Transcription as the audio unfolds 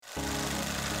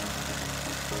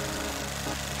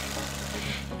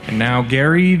And now,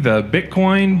 Gary, the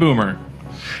Bitcoin Boomer.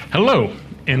 Hello,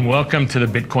 and welcome to the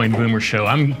Bitcoin Boomer Show.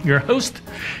 I'm your host,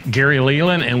 Gary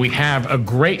Leland, and we have a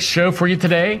great show for you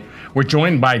today. We're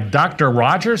joined by Dr.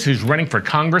 Rogers, who's running for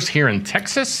Congress here in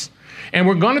Texas. And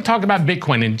we're going to talk about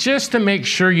Bitcoin. And just to make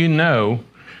sure you know,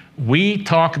 we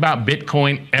talk about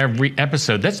Bitcoin every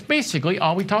episode. That's basically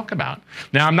all we talk about.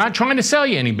 Now, I'm not trying to sell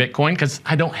you any Bitcoin because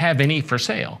I don't have any for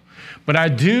sale. But I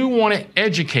do want to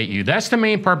educate you. That's the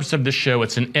main purpose of this show.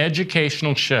 It's an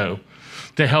educational show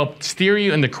to help steer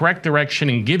you in the correct direction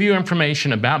and give you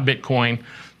information about Bitcoin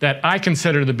that I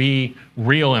consider to be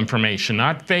real information,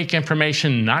 not fake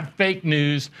information, not fake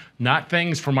news, not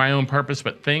things for my own purpose,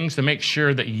 but things to make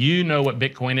sure that you know what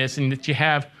Bitcoin is and that you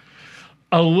have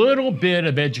a little bit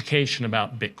of education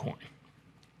about Bitcoin.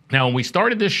 Now, when we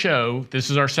started this show, this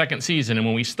is our second season, and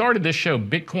when we started this show,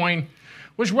 Bitcoin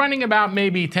was running about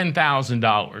maybe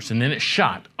 $10,000, and then it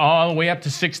shot all the way up to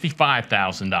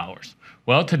 $65,000.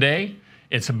 Well, today,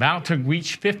 it's about to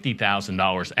reach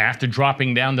 $50,000 after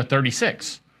dropping down to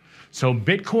 36. So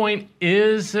Bitcoin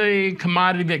is a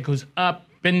commodity that goes up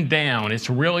and down. It's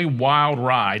a really wild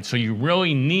ride. So you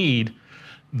really need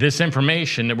this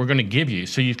information that we're going to give you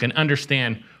so you can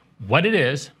understand what it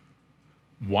is,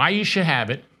 why you should have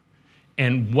it,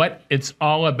 and what it's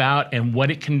all about and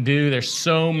what it can do. There's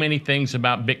so many things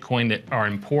about Bitcoin that are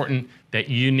important that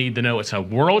you need to know. It's a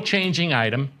world-changing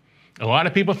item. A lot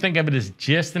of people think of it as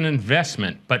just an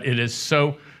investment, but it is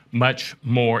so much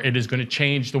more. It is going to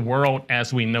change the world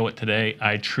as we know it today,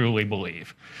 I truly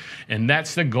believe. And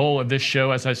that's the goal of this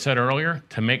show, as I said earlier,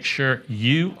 to make sure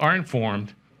you are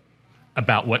informed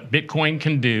about what Bitcoin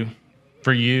can do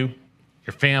for you,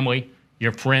 your family,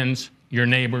 your friends, your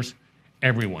neighbors,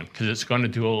 everyone, because it's going to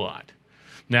do a lot.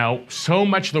 Now, so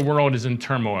much of the world is in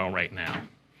turmoil right now.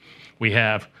 We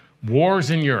have wars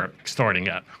in Europe starting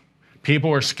up.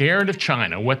 People are scared of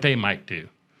China, what they might do.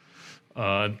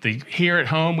 Here at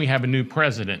home, we have a new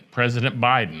president, President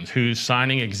Biden, who's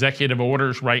signing executive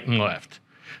orders right and left.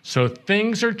 So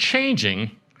things are changing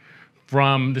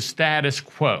from the status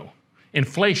quo.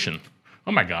 Inflation.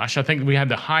 Oh my gosh, I think we had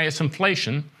the highest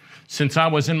inflation since I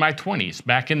was in my 20s,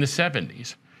 back in the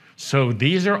 70s. So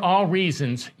these are all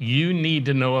reasons you need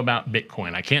to know about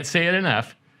Bitcoin. I can't say it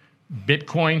enough.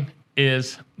 Bitcoin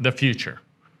is the future.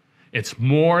 It's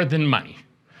more than money.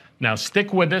 Now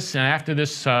stick with us, and after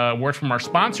this word from our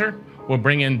sponsor, we'll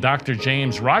bring in Dr.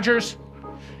 James Rogers,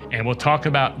 and we'll talk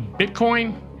about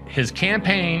Bitcoin, his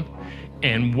campaign,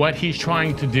 and what he's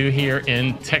trying to do here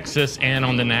in Texas and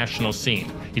on the national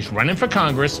scene. He's running for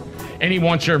Congress, and he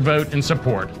wants your vote and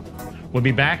support. We'll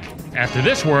be back after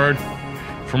this word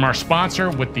from our sponsor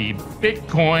with the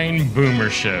Bitcoin Boomer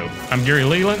Show. I'm Gary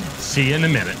Leland. See you in a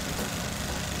minute.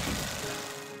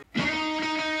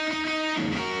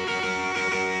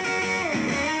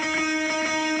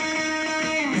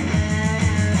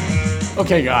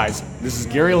 Okay guys, this is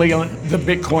Gary Leland, the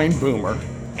Bitcoin Boomer,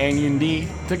 and you need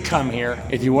to come here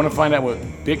if you want to find out what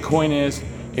Bitcoin is,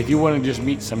 if you want to just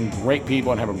meet some great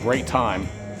people and have a great time,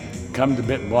 come to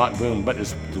BitBlock Boom. But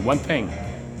there's one thing,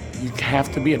 you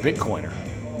have to be a Bitcoiner.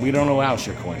 We don't allow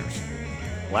shitcoiners.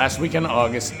 Last week in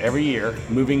August, every year,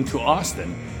 moving to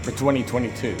Austin for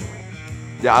 2022.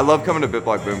 Yeah, I love coming to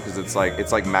BitBlock Boom because it's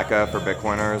like Mecca for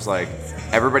Bitcoiners. Like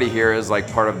everybody here is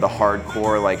like part of the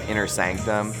hardcore like inner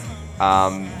sanctum.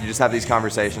 You just have these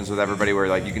conversations with everybody where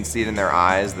like you can see it in their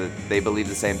eyes that they believe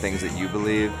the same things that you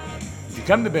believe. If you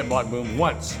come to BitBlock Boom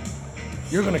once,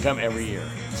 you're going to come every year.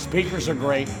 The speakers are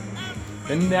great.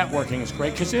 The networking is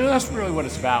great because that's really what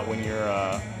it's about when you're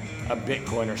a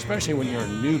Bitcoiner, especially when you're a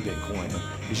new Bitcoiner,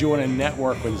 is you want to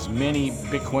network with as many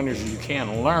Bitcoiners as you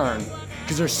can, learn,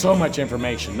 because there's so much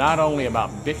information, not only about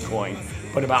Bitcoin,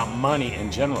 but about money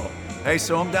in general. Hey,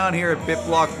 so I'm down here at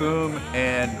BitBlock Boom,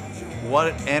 and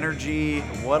what energy,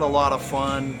 what a lot of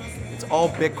fun. It's all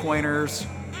Bitcoiners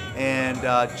and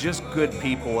just good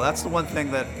people. That's the one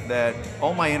thing that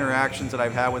all my interactions that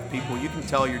I've had with people, you can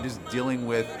tell you're just dealing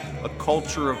with a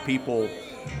culture of people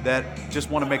that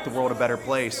just want to make the world a better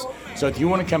place. So if you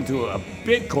want to come to a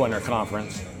Bitcoiner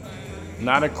conference,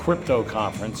 not a crypto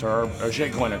conference or a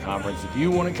shitcoiner conference, if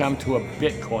you want to come to a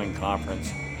Bitcoin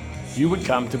conference, you would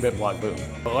come to BitBlock Boom.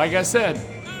 But like I said,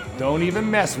 don't even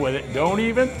mess with it. Don't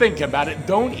even think about it.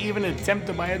 Don't even attempt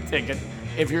to buy a ticket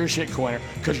if you're a shitcoiner,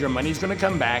 because your money's going to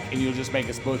come back and you'll just make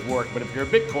us both work. But if you're a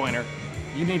Bitcoiner,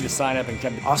 you need to sign up and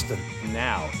come to Austin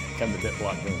now. Come to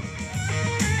BitBlock Boom.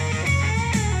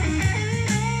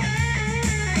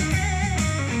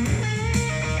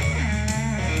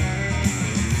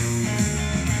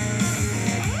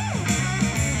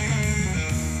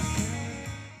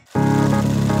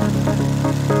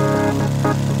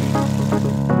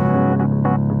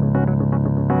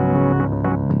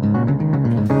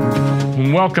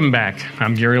 and welcome back.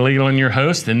 I'm Gary Leland, your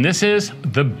host, and this is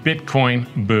the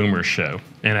Bitcoin Boomer Show.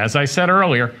 And as I said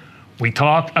earlier, we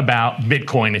talk about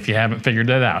Bitcoin if you haven't figured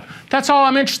that out. That's all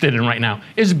I'm interested in right now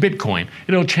is Bitcoin.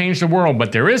 It'll change the world,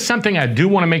 but there is something I do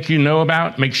want to make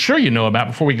sure you know about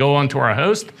before we go on to our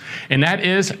host, and that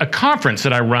is a conference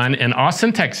that I run in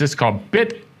Austin, Texas called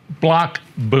BitBlock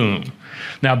Boom.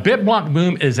 Now, BitBlock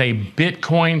Boom is a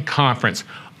Bitcoin conference.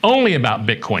 Only about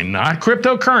Bitcoin, not a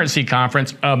cryptocurrency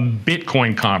conference, a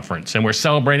Bitcoin conference. And we're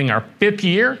celebrating our 5th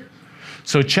year.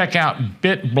 So check out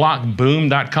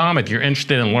bitblockboom.com if you're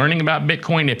interested in learning about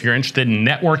Bitcoin, if you're interested in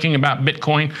networking about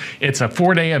Bitcoin. It's a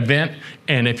 4-day event.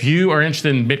 And if you are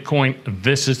interested in Bitcoin,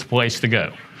 this is the place to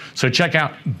go. So check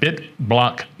out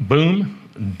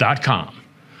bitblockboom.com.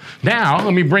 Now,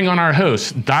 let me bring on our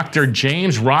host, Dr.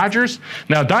 James Rogers.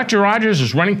 Now, Dr. Rogers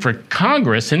is running for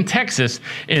Congress in Texas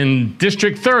in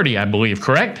District 30, I believe,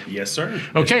 correct? Yes, sir.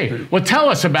 Okay, well, tell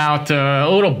us about a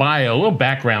little bio, a little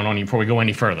background on you before we go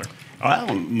any further. Well,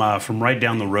 I'm from right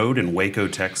down the road in Waco,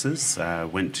 Texas.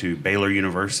 Went to Baylor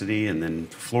University and then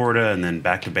Florida and then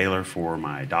back to Baylor for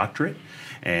my doctorate.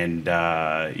 And,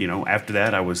 after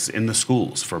that, I was in the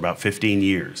schools for about 15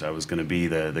 years. I was going to be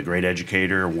the great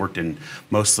educator, worked in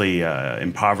mostly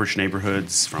impoverished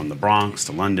neighborhoods from the Bronx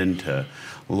to London to a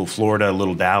little Florida, a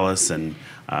little Dallas, and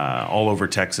all over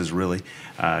Texas, really,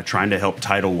 trying to help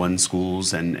Title I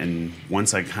schools. And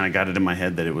once I kind of got it in my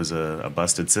head that it was a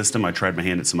busted system, I tried my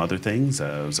hand at some other things.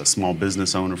 I was a small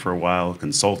business owner for a while,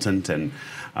 consultant, and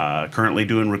currently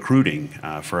doing recruiting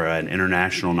for an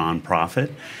international nonprofit.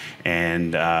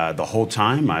 And the whole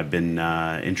time I've been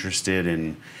interested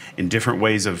in different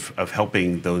ways of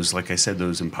helping those, like I said,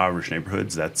 those impoverished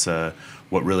neighborhoods. That's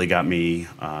what really got me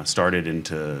started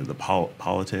into the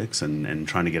politics and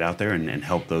trying to get out there and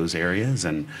help those areas.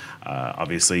 And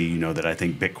obviously, you know that I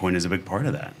think Bitcoin is a big part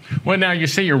of that. Well, now you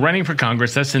say you're running for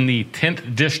Congress. That's in the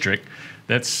 10th district.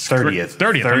 That's 30th.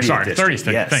 30th. I'm sorry. District,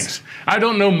 30th. yes. Thanks. I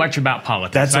don't know much about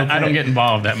politics. That's okay. I don't get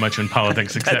involved that much in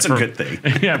politics. That's a good thing.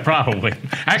 Yeah, probably.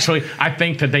 Actually, I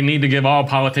think that they need to give all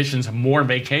politicians more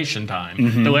vacation time.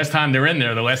 Mm-hmm. The less time they're in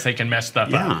there, the less they can mess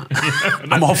stuff up.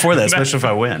 I'm all for that, especially if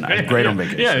I win. I'm great on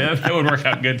vacation. Yeah, that would work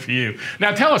out good for you.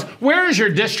 Now, tell us, where is your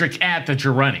district at that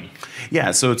you're running?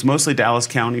 Yeah, so it's mostly Dallas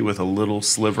County with a little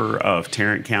sliver of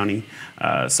Tarrant County.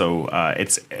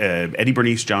 It's Eddie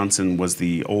Bernice Johnson was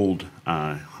the old,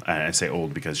 I say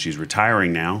old because she's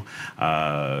retiring now,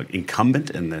 incumbent,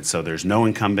 and then, so there's no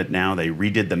incumbent now. They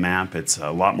redid the map. It's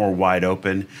a lot more wide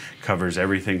open, covers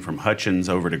everything from Hutchins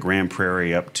over to Grand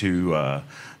Prairie up to the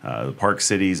Park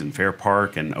Cities and Fair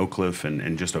Park and Oak Cliff,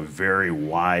 and just a very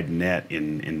wide net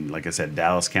in, like I said,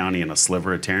 Dallas County and a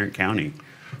sliver of Tarrant County.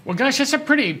 Well, gosh, that's a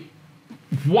pretty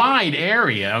wide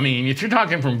area. I mean, if you're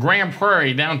talking from Grand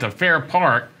Prairie down to Fair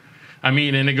Park, I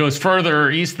mean, and it goes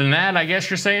further east than that, I guess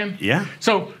you're saying? Yeah.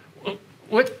 So,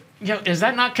 is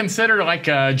that not considered like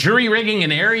jury rigging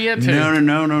an area?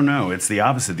 No. It's the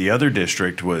opposite. The other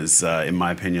district was, in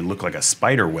my opinion, looked like a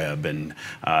spider web, and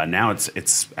now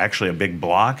it's actually a big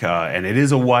block, and it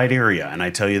is a wide area. And I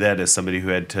tell you that as somebody who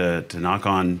had to knock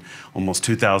on almost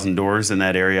 2,000 doors in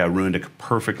that area. I ruined a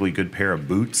perfectly good pair of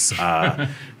boots, and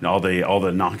all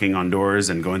the knocking on doors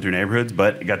and going through neighborhoods.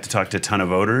 But I got to talk to a ton of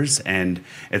voters, and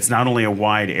it's not only a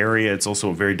wide area; it's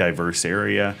also a very diverse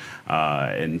area.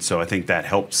 And so I think that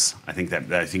helps. I think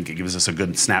it gives us a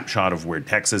good snapshot of where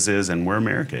Texas is and where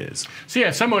America is. So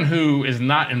yeah, someone who is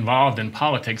not involved in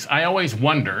politics, I always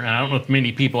wonder, and I don't know if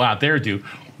many people out there do,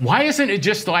 why isn't it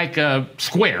just like a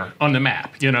square on the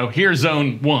map? You know, here's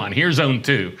zone 1, here's zone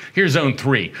 2, here's zone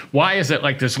 3. Why is it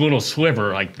like this little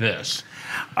sliver like this?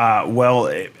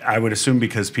 Well, I would assume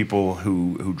because people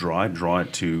who draw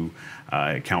it to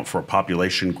account for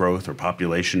population growth or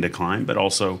population decline, but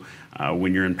also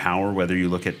when you're in power, whether you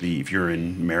look at if you're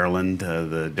in Maryland,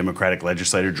 the Democratic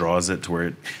legislature draws it to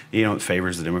where it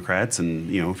favors the Democrats, and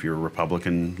if you're a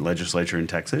Republican legislature in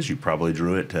Texas, you probably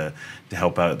drew it to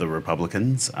help out the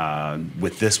Republicans.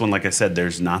 With this one, like I said,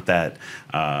 there's not that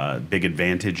big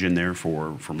advantage in there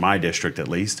for my district at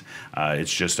least.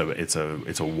 It's just it's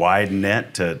a wide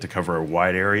net to cover a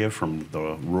wide area from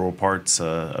the rural parts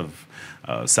of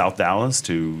South Dallas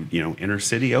to inner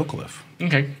city Oak Cliff.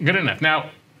 Okay, good enough. Now,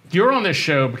 you're on this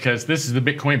show because this is the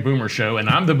Bitcoin Boomer Show, and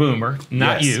I'm the boomer,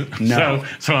 not yes. you. No.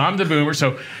 So I'm the boomer.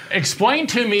 So explain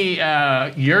to me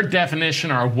your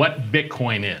definition or what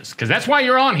Bitcoin is, because that's why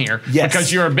you're on here. Yes.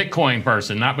 Because you're a Bitcoin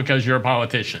person, not because you're a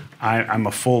politician. I'm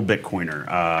a full Bitcoiner,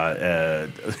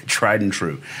 tried and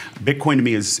true. Bitcoin to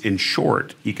me is, in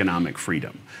short, economic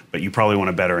freedom. But you probably want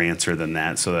a better answer than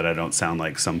that so that I don't sound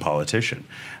like some politician.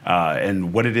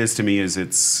 And what it is to me is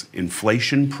it's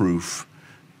inflation-proof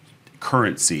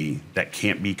currency that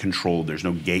can't be controlled. There's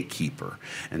no gatekeeper.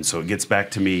 And so it gets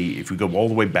back to me, if we go all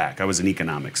the way back, I was an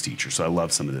economics teacher, so I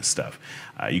love some of this stuff.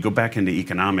 You go back into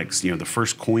economics, the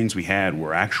first coins we had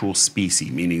were actual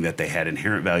specie, meaning that they had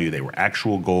inherent value, they were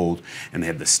actual gold, and they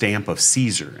had the stamp of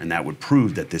Caesar, and that would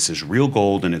prove that this is real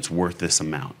gold and it's worth this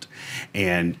amount.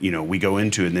 And we go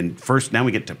into, and then now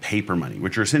we get to paper money,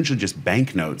 which are essentially just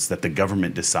banknotes that the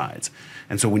government decides.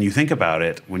 And so when you think about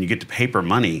it, when you get to paper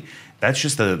money, that's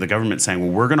just the government saying,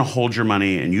 well, we're going to hold your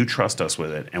money and you trust us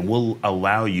with it, and we'll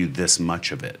allow you this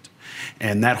much of it.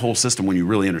 And that whole system, when you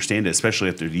really understand it, especially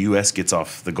after the U.S. gets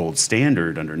off the gold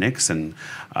standard under Nixon,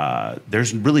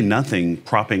 there's really nothing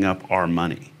propping up our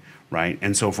money, right?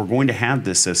 And so if we're going to have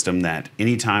this system that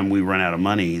anytime we run out of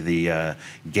money, the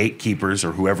gatekeepers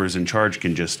or whoever's in charge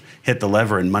can just hit the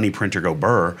lever and money printer go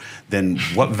burr, then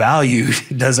what value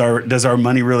does our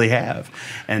money really have?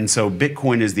 And so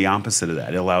Bitcoin is the opposite of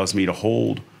that. It allows me to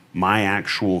hold my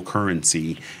actual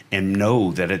currency and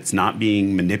know that it's not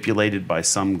being manipulated by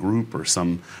some group or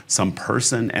some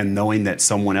person, and knowing that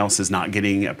someone else is not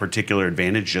getting a particular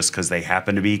advantage just because they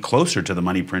happen to be closer to the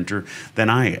money printer than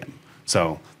I am.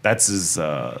 So that's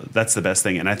the best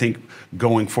thing. And I think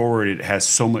going forward, it has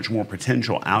so much more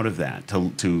potential out of that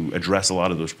to address a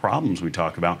lot of those problems we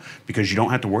talk about, because you don't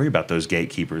have to worry about those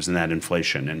gatekeepers and that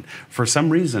inflation. And for some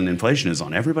reason, inflation is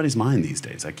on everybody's mind these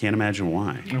days. I can't imagine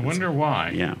why. I wonder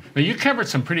why. Yeah. Now, you covered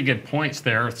some pretty good points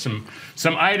there. Some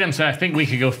items that I think we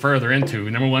could go further into.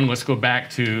 Number one, let's go back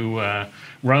to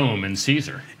Rome and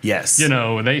Caesar. Yes.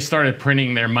 They started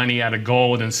printing their money out of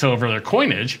gold and silver, their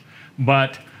coinage,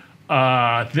 but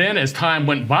then as time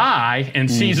went by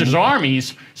and Caesar's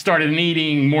armies started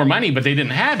needing more money, but they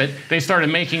didn't have it, they started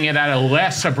making it at a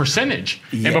less a percentage.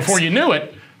 Yes. And before you knew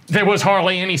it, there was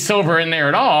hardly any silver in there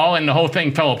at all, and the whole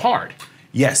thing fell apart.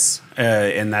 Yes,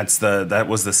 and that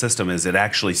was the system. Is it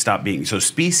actually stopped being so?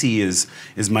 Specie is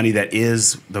money that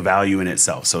is the value in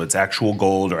itself. So it's actual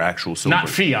gold or actual silver, Not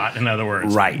fiat, in other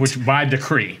words, right? Which by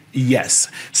decree. Yes.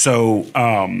 So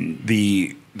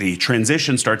the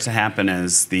transition starts to happen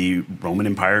as the Roman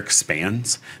Empire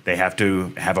expands. They have to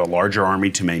have a larger army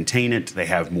to maintain it. They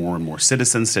have more and more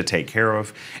citizens to take care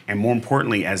of. And more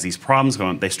importantly, as these problems go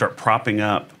on, they start propping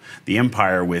up the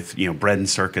empire with bread and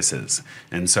circuses.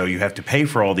 And so you have to pay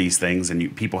for all these things,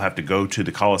 and people have to go to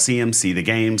the Colosseum, see the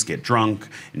games, get drunk,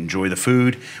 enjoy the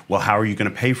food. Well, how are you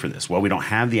going to pay for this? Well, we don't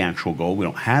have the actual gold. We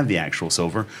don't have the actual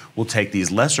silver. We'll take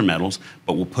these lesser metals,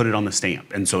 but we'll put it on the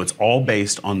stamp. And so it's all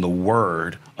based on the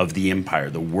word of the empire,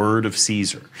 the word of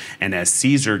Caesar. And as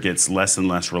Caesar gets less and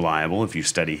less reliable, if you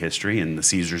study history, and the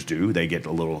Caesars do, they get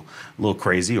a little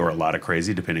crazy, or a lot of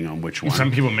crazy, depending on which one.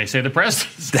 Some people may say the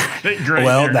presidents.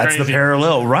 Well, that's the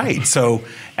parallel, right? So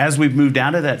as we've moved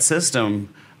out of that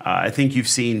system, I think you've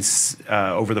seen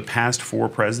over the past 4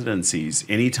 presidencies,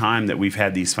 any time that we've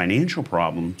had these financial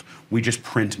problems, we just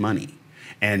print money.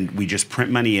 And we just print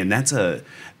money, and that's a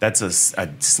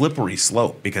slippery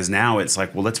slope, because now it's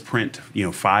like, well, let's print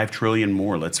 5 trillion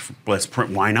more. Let's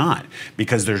print. Why not?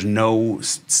 Because there's no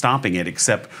stopping it,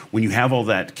 except when you have all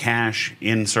that cash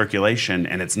in circulation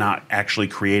and it's not actually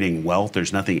creating wealth.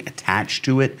 There's nothing attached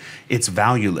to it. It's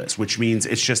valueless, which means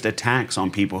it's just a tax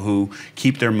on people who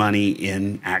keep their money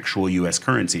in actual U.S.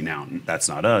 currency. Now, that's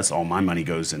not us. All my money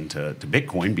goes into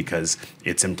Bitcoin because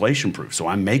it's inflation proof. So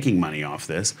I'm making money off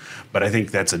this, but I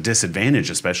think that's a disadvantage,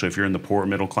 especially if you're in the poor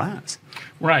middle class.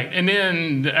 Right. And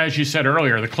then, as you said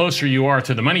earlier, the closer you are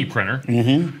to the money printer,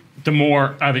 the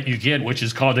more of it you get, which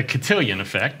is called the cotillion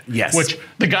effect. Yes. Which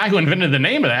the guy who invented the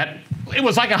name of that, it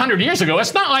was like 100 years ago.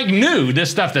 It's not like new, this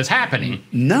stuff that's happening.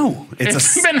 No.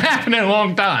 It's been happening a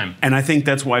long time. And I think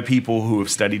that's why people who have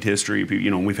studied history,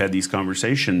 we've had these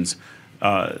conversations,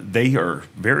 they are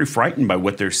very frightened by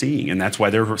what they're seeing, and that's why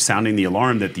they're sounding the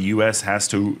alarm that the U.S. has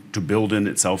to build in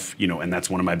itself. And that's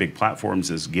one of my big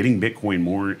platforms, is getting Bitcoin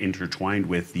more intertwined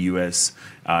with the U.S.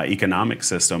 Economic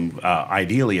system,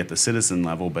 ideally at the citizen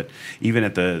level, but even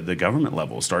at the government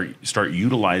level. Start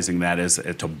utilizing that as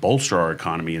to bolster our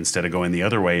economy, instead of going the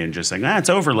other way and just saying, it's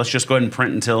over. Let's just go ahead and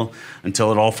print until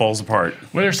it all falls apart.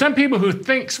 Well, there's some people who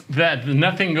think that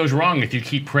nothing goes wrong if you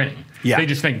keep printing. Yeah. They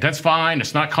just think that's fine.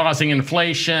 It's not causing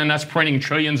inflation. That's printing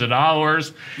trillions of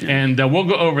dollars. Yeah. And we'll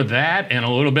go over that and a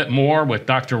little bit more with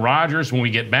Dr. Rogers when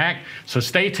we get back. So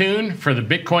stay tuned for the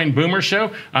Bitcoin Boomer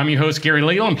Show. I'm your host, Gary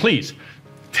Leland. Please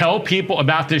tell people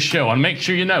about this show and make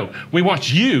sure you know. We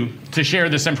want you to share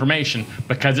this information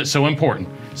because it's so important.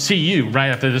 See you right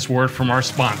after this word from our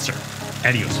sponsor.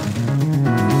 Adios.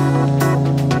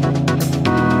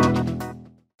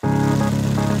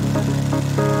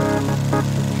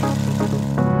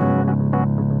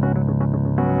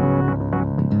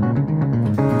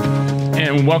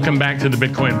 and welcome back to the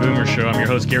Bitcoin Boomer Show. I'm your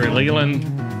host, Gary Leland,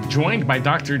 joined by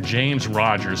Dr. James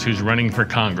Rogers, who's running for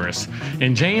Congress.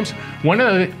 And James, we're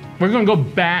going to go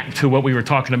back to what we were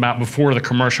talking about before the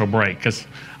commercial break, because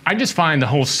I just find the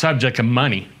whole subject of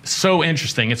money so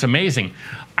interesting. It's amazing.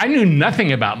 I knew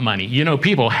nothing about money. You know,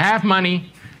 people have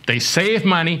money, they save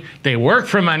money, they work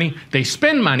for money, they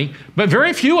spend money, but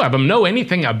very few of them know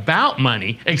anything about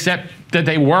money except that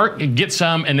they work, get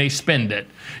some, and they spend it.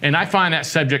 And I find that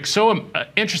subject so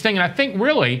interesting. And I think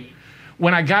really,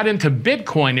 when I got into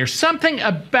Bitcoin, there's something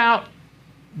about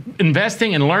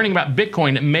investing and learning about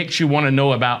Bitcoin that makes you want to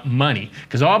know about money.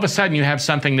 Because all of a sudden you have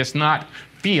something that's not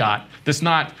fiat, that's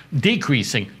not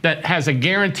decreasing, that has a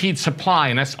guaranteed supply,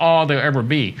 and that's all there'll ever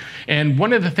be. And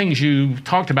one of the things you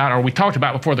talked about, or we talked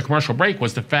about before the commercial break,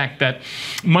 was the fact that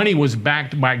money was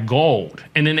backed by gold.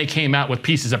 And then they came out with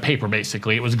pieces of paper,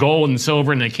 basically. It was gold and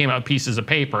silver, and they came out with pieces of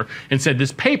paper and said,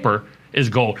 this paper is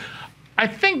gold. I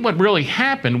think what really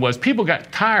happened was people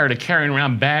got tired of carrying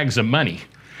around bags of money,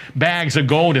 bags of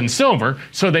gold and silver,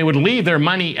 so they would leave their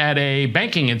money at a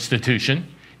banking institution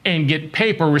and get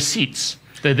paper receipts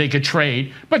that they could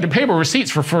trade, but the paper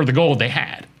receipts for the gold they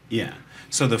had. Yeah.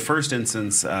 So the first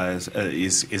instance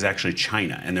is actually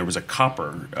China, and there was a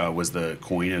copper was the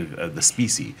coin of the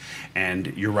specie. And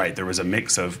you're right, there was a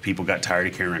mix of people got tired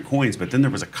of carrying around coins, but then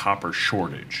there was a copper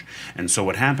shortage. And so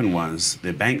what happened was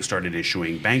the bank started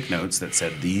issuing banknotes that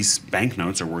said these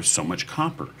banknotes are worth so much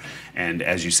copper. And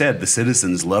as you said, the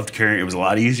citizens loved carrying. It was a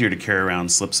lot easier to carry around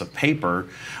slips of paper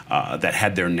that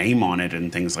had their name on it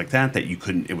and things like that you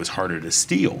couldn't. It was harder to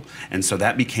steal, and so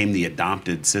that became the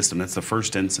adopted system. That's the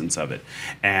first instance of it.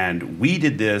 And we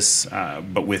did this,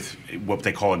 but with what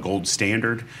they call a gold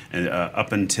standard,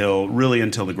 up until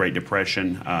the Great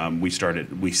Depression.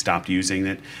 We stopped using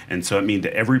it, and so it means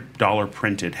that every dollar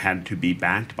printed had to be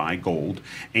backed by gold,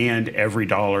 and every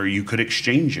dollar you could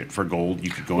exchange it for gold. You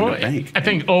could go into a bank. I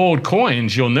think old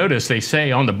coins, you'll notice they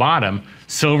say on the bottom,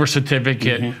 silver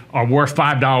certificate are worth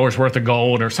 $5 worth of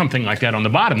gold or something like that on the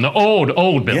bottom. The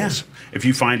old bills. Yeah. If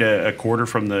you find a quarter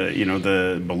from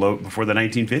before the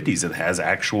 1950s, it has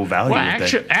actual value. Well,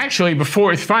 actually, if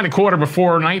you find a quarter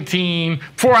before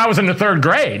I was in the third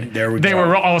grade, they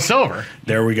were all silver.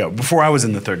 There we go. Before I was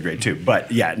in the third grade too.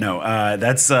 But yeah, no,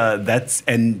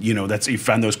 you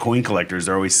find those coin collectors.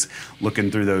 They're always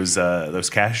looking through those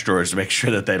cash drawers to make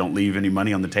sure that they don't leave any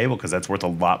money on the table, because that's worth a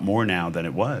lot more now than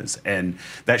it was. And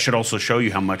that should also show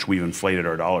you how much we've inflated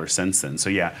our dollar since then. So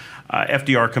yeah,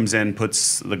 FDR comes in,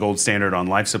 puts the gold standard on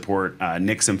life support.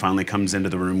 Nixon finally comes into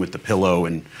the room with the pillow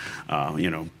and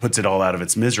puts it all out of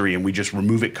its misery, and we just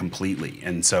remove it completely.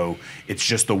 And so it's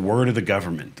just the word of the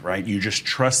government, right? You just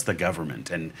trust the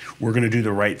government, and we're going to do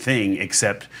the right thing.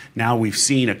 Except now we've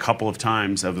seen a couple of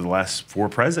times over the last 4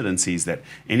 presidencies that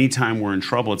anytime we're in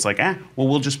trouble, it's like,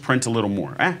 we'll just print a little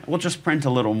more. We'll just print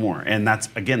a little more. And that's,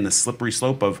 again, the slippery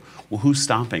slope of, well, who's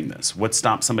stopping this? What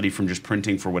stops somebody from just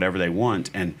printing for whatever they want?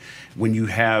 And when you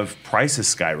have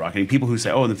prices skyrocketing, people who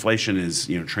say, oh, inflation is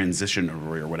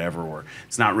transitionary or whatever, or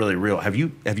it's not really real. Have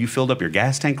you filled up your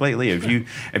gas tank lately? Have you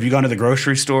gone to the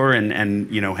grocery store and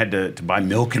had to buy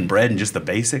milk and bread and just the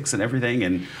basics and everything?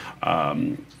 And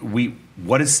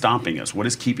what is stopping us? What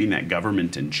is keeping that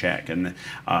government in check? And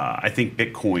I think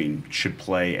Bitcoin should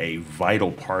play a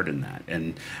vital part in that.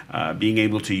 And being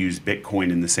able to use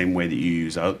Bitcoin in the same way that you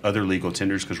use other legal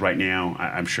tenders, because right now,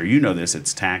 I'm sure you know this,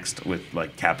 it's taxed with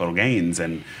like capital gains,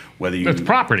 and whether you... It's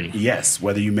property. Yes,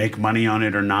 whether you make money on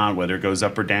it or not, whether it goes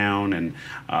up or down, and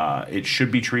it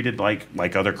should be treated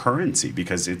like other currency,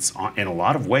 because it's in a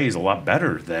lot of ways a lot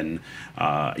better than,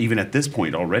 even at this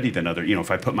point already, than other...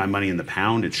 if I put my money in the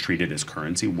pound, it's treated as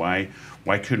currency. Why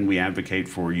couldn't we advocate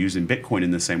for using Bitcoin in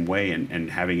the same way and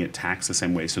having it taxed the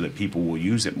same way, so that people will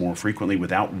use it more frequently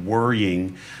without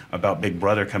worrying about Big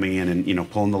Brother coming in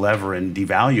and pulling the lever and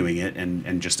devaluing it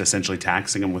and just essentially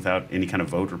taxing them without any kind of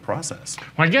vote or process?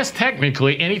 Well, I guess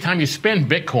technically, anytime you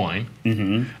spend Bitcoin,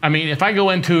 I mean, if I go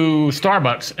into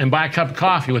Starbucks and buy a cup of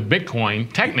coffee with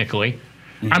Bitcoin, technically,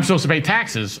 I'm supposed to pay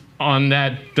taxes on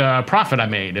that profit I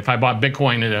made. If I bought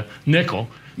Bitcoin at a nickel,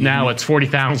 now it's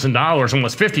 $40,000,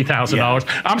 almost $50,000. Yeah.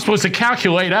 I'm supposed to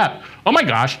calculate up, oh my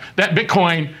gosh, that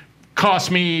Bitcoin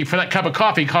cost me, for that cup of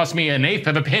coffee, cost me an eighth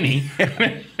of a penny,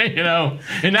 and now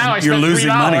I spent $3.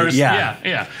 Money.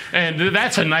 Yeah. And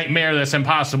that's a nightmare that's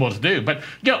impossible to do. But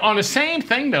on the same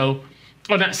thing though,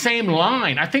 on that same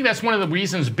line, I think that's one of the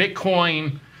reasons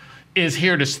Bitcoin is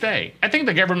here to stay. I think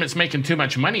the government's making too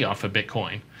much money off of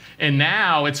Bitcoin. And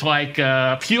now it's like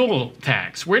a fuel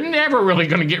tax. We're never really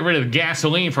going to get rid of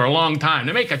gasoline for a long time.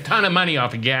 They make a ton of money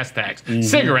off of gas tax.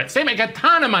 Cigarettes, they make a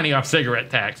ton of money off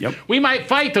cigarette tax. Yep. We might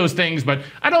fight those things, but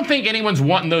I don't think anyone's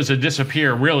wanting those to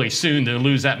disappear really soon to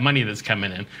lose that money that's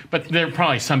coming in. But there are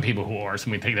probably some people who are,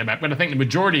 so we take that back. But I think the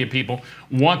majority of people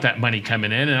want that money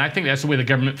coming in, and I think that's the way the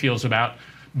government feels about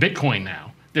Bitcoin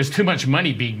now. There's too much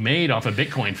money being made off of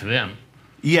Bitcoin for them.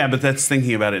 Yeah, but that's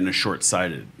thinking about it in a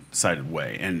short-sighted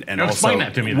way, and Now also explain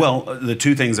that to me then. Well, the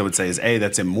two things I would say is A,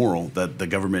 that's immoral. That the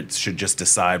government should just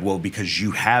decide, well, because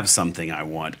you have something I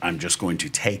want, I'm just going to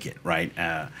take it, right?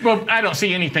 Well, I don't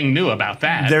see anything new about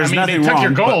that. There's nothing they took wrong,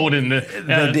 your gold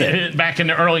did. back in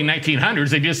the early 1900s.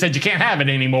 They just said you can't have it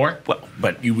anymore. Well,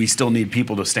 but we still need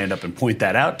people to stand up and point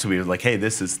that out to me, like, hey,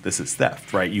 this is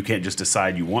theft, right? You can't just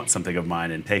decide you want something of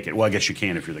mine and take it. Well, I guess you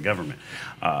can if you're the government.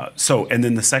 And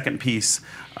then the second piece,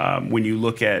 when you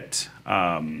look at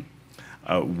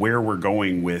where we're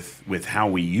going with how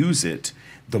we use it,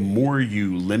 the more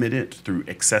you limit it through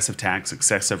excessive tax,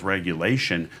 excessive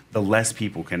regulation, the less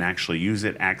people can actually use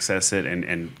it, access it,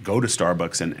 and go to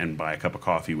Starbucks and buy a cup of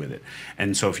coffee with it.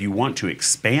 And so if you want to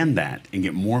expand that and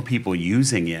get more people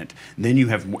using it, then you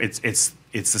have, it's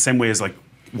the same way as like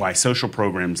why social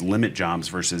programs limit jobs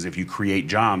versus if you create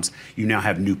jobs, you now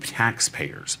have new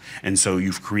taxpayers. And so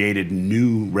you've created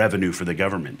new revenue for the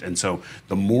government. And so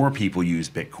the more people use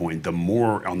Bitcoin, the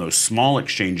more on those small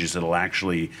exchanges it'll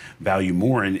actually value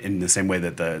more in the same way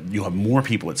that you'll have more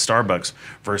people at Starbucks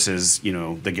versus,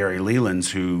 the Gary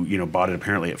Lelands who, bought it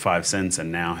apparently at 5 cents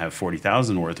and now have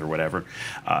 40,000 worth or whatever.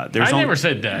 I never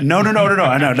said that. No.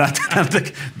 I know, not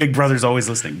the Big Brother's always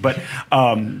listening. But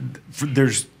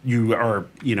you are,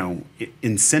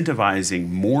 incentivizing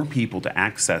more people to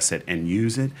access it and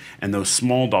use it, and those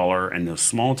small dollar and those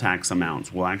small tax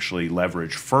amounts will actually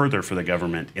leverage further for the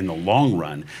government in the long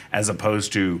run, as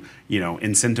opposed to,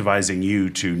 incentivizing you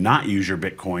to not use your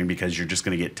Bitcoin because you're just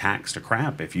going to get taxed to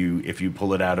crap if you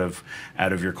pull it out of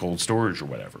your cold storage or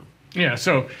whatever. Yeah,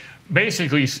 so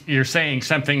basically you're saying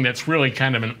something that's really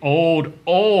kind of an old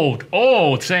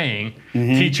saying,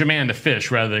 teach a man to fish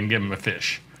rather than give him a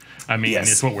fish. I mean,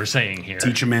 Yes. It's what we're saying here.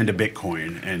 Teach a man to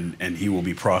Bitcoin, and he will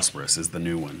be prosperous is the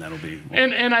new one. That'll be.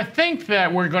 And I think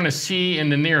that we're going to see in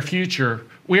the near future,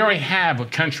 we already have a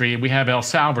country, we have El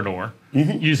Salvador,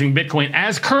 using Bitcoin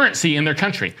as currency in their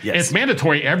country. Yes. It's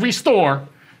mandatory, every store,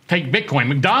 take Bitcoin.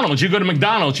 McDonald's, you go to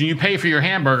McDonald's and you pay for your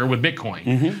hamburger with Bitcoin.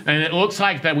 And it looks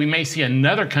like that we may see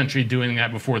another country doing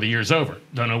that before the year's over.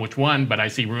 Don't know which one, but I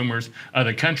see rumors,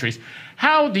 other countries.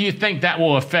 How do you think that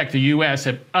will affect the U.S.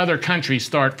 if other countries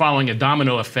start following a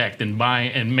domino effect and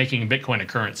buying and making Bitcoin a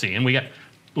currency? And we got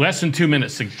less than 2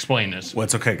 minutes to explain this. Well,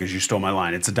 it's okay because you stole my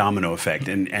line. It's a domino effect.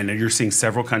 And you're seeing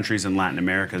several countries in Latin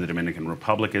America. The Dominican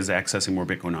Republic is accessing more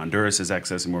Bitcoin. Honduras is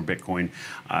accessing more Bitcoin.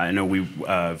 I know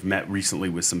we've met recently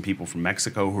with some people from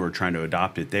Mexico who are trying to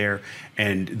adopt it there.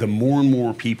 And the more and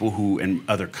more people who in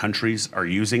other countries are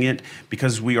using it,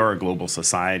 because we are a global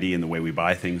society in the way we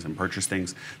buy things and purchase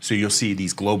things, so you'll see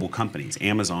these global companies,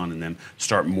 Amazon and them,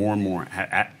 start more and more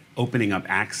opening up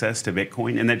access to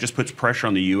Bitcoin, and that just puts pressure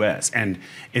on the U.S. And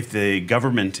if the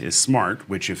government is smart,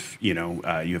 which if you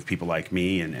have people like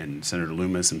me and Senator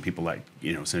Loomis and people like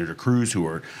Senator Cruz who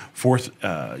are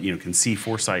can see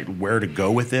foresight where to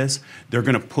go with this, they're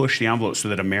going to push the envelope so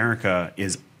that America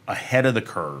is ahead of the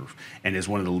curve and is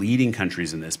one of the leading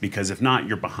countries in this, because if not,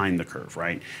 you're behind the curve,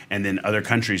 right? And then other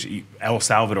countries, El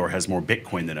Salvador has more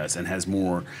Bitcoin than us and has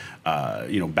more,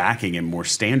 backing and more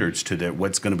standards to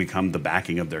what's going to become the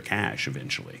backing of their cash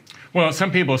eventually. Well,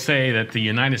 some people say that the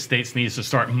United States needs to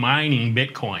start mining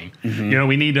Bitcoin.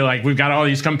 We need to, we've got all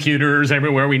these computers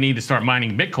everywhere. We need to start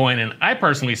mining Bitcoin. And I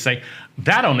personally say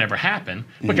that'll never happen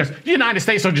because the United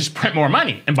States will just print more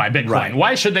money and buy Bitcoin. Right.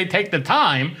 Why should they take the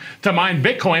time to mine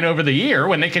Bitcoin over the year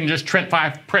when they can just print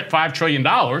 $5 trillion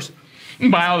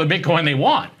and buy all the Bitcoin they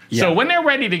want? Yeah. So when they're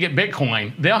ready to get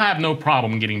Bitcoin, they'll have no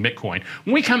problem getting Bitcoin.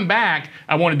 When we come back,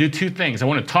 I want to do two things. I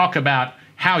want to talk about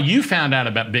how you found out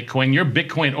about Bitcoin, your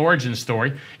Bitcoin origin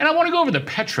story, and I want to go over the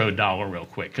petrodollar real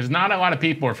quick, because not a lot of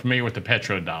people are familiar with the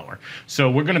petrodollar. So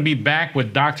we're going to be back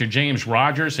with Dr. James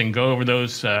Rogers and go over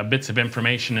those bits of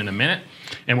information in a minute.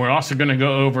 And we're also going to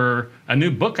go over a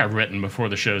new book I've written before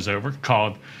the show's over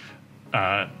called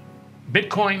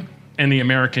Bitcoin and the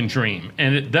American Dream.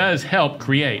 And it does help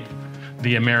create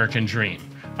the American dream.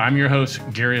 I'm your host,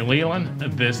 Gary Leland.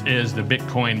 This is the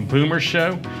Bitcoin Boomer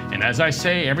Show. And as I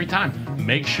say every time,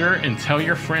 make sure and tell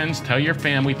your friends, tell your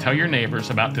family, tell your neighbors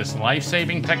about this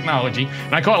life-saving technology.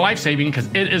 And I call it life-saving because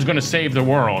it is going to save the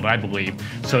world, I believe.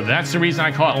 So that's the reason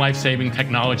I call it life-saving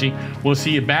technology. We'll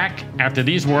see you back after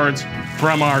these words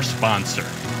from our sponsor.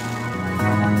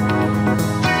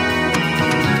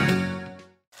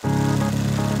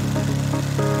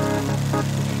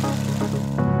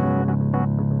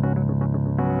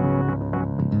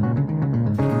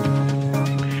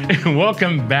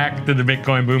 Welcome back to the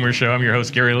Bitcoin Boomer Show. I'm your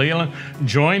host, Gary Leland,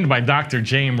 joined by Dr.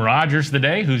 James Rogers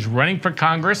today, who's running for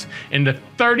Congress in the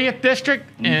 30th District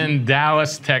in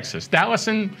Dallas, Texas.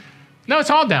 No, it's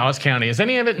all Dallas County. Is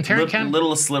any of it in Tarrant County?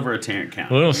 Little sliver of Tarrant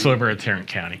County. A little sliver of Tarrant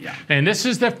County. Yeah. And this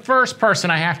is the first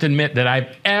person I have to admit that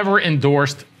I've ever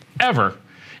endorsed, ever,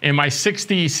 in my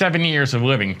 67 years of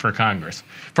living for Congress,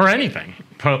 for anything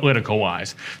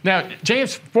political-wise. Now,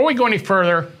 James, before we go any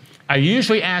further, I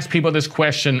usually ask people this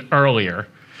question earlier.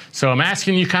 So I'm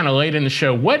asking you kind of late in the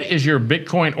show, what is your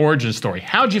Bitcoin origin story?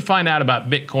 How did you find out about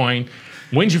Bitcoin?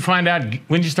 When did you find out?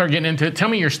 When did you start getting into it? Tell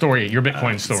me your story, your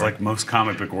Bitcoin story. It's like most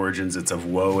comic book origins, it's of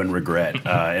woe and regret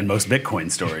in most Bitcoin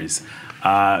stories.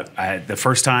 The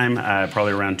first time,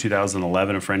 probably around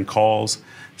 2011, a friend calls,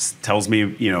 tells me,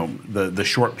 the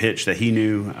short pitch that he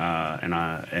knew,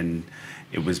 and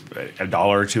it was $1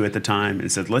 or $2 at the time,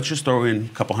 and said, let's just throw in a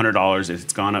couple $100.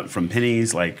 It's gone up from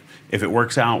pennies. Like, if it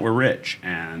works out, we're rich.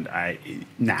 And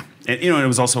nah. And, it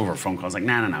was also over a phone call. I was like,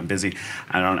 nah, I'm busy.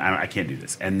 I can't do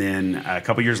this. And then a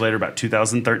couple years later, about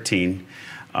 2013,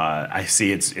 I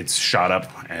see it's shot up,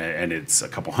 and it's a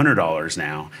couple $100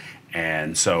 now.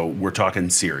 And so we're talking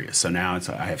serious. So now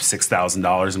I have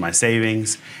 $6,000 in my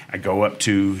savings. I go up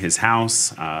to his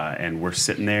house, and we're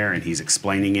sitting there, and he's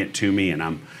explaining it to me, and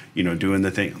I'm, doing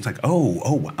the thing. I was like,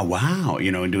 oh, wow,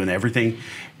 and doing everything.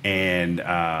 And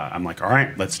I'm like, all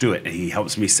right, let's do it. And he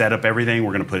helps me set up everything.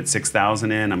 We're going to put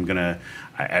 6,000 in.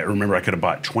 I remember I could have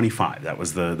bought 25. That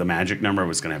was the magic number. I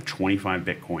was going to have 25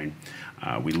 Bitcoin.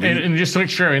 And just to make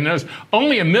sure,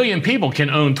 only 1 million people can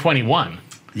own 21.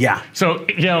 Yeah. So,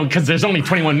 because there's only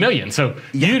 21 million. So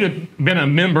you'd have been a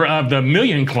member of the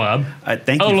Million Club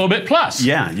thank you. A little bit plus.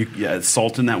 Yeah,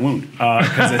 salt in that wound.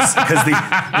 Because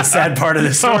the sad part of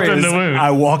the story is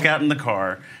I walk out in the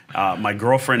car. My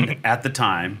girlfriend at the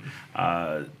time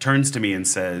turns to me and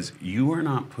says, you are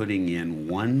not putting in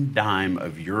one dime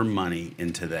of your money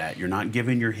into that. You're not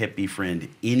giving your hippie friend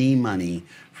any money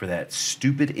for that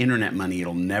stupid internet money.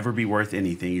 It'll never be worth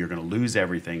anything. You're going to lose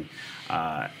everything.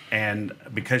 And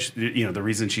because, the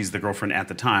reason she's the girlfriend at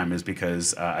the time is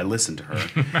because I listened to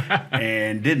her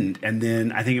and didn't. And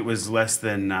then I think it was less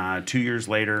than 2 years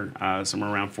later, somewhere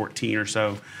around 14 or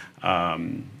so,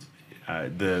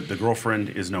 the girlfriend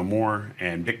is no more,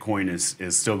 and Bitcoin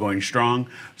is still going strong.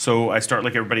 So I start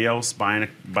like everybody else, buying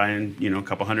a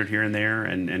couple hundred here and there,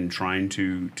 and trying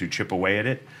to chip away at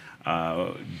it.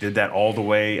 Did that all the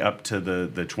way up to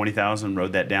the 20,000,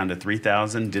 rode that down to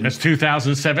 3,000. That's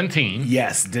 2017.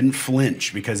 Yes, didn't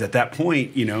flinch, because at that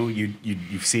point,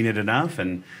 you've seen it enough,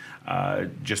 and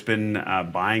just been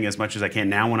buying as much as I can.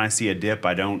 Now when I see a dip,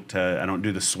 I don't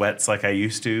do the sweats like I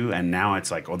used to, and now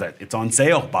it's like, it's on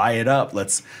sale, buy it up.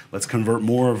 Let's convert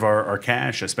more of our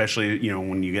cash, especially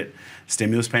when you get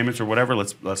stimulus payments or whatever.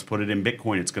 Let's put it in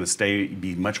Bitcoin. It's going to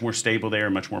be much more stable there,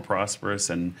 much more prosperous,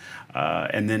 and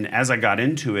then as I got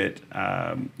into it,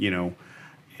 I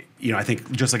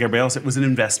think just like everybody else, it was an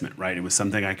investment, right? It was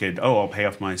something I could, I'll pay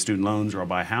off my student loans, or I'll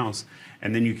buy a house.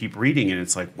 And then you keep reading, and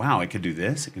it's like, wow, I could do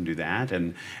this, I can do that,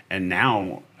 and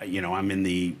now,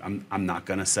 I'm not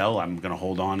going to sell. I'm going to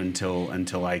hold on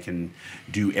until I can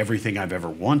do everything I've ever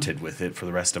wanted with it for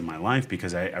the rest of my life,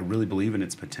 because I really believe in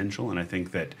its potential, and I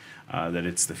think that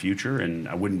it's the future. And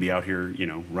I wouldn't be out here,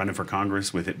 running for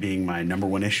Congress with it being my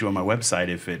 #1 issue on my website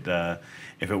if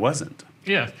it wasn't.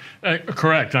 Yeah,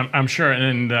 correct. I'm sure,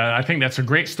 and I think that's a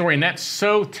great story, and that's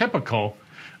so typical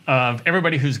of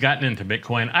everybody who's gotten into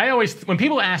Bitcoin. When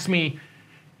people ask me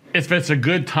if it's a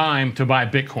good time to buy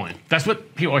Bitcoin, that's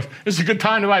what people always, it's a good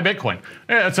time to buy Bitcoin.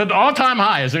 Yeah, it's an all-time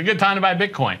high. Is it a good time to buy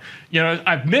Bitcoin?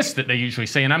 I've missed it, they usually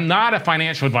say, and I'm not a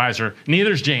financial advisor,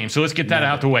 neither's James, so let's get that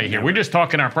out the way here. We're just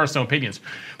talking our personal opinions.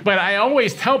 But I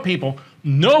always tell people,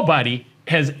 nobody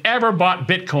has ever bought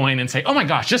Bitcoin and say, oh my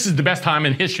gosh, this is the best time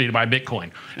in history to buy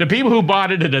Bitcoin. The people who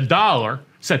bought it at $1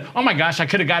 said, oh my gosh, I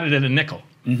could have got it at a nickel.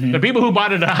 Mm-hmm. The people who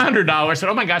bought it at $100 said,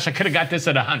 oh my gosh, I could have got this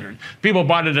at 100. People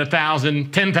bought it at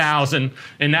 1,000, 10,000,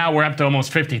 and now we're up to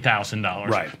almost $50,000.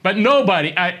 Right. But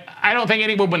nobody, I don't think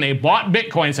anyone, when they bought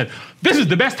Bitcoin, said, this is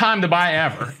the best time to buy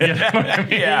ever.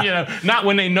 Not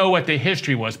when they know what the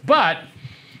history was. But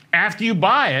after you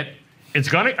buy it, it's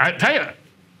going to, I tell you,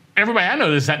 everybody I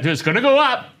know this, that it's going to go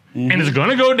up and it's going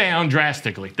to go down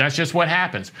drastically. That's just what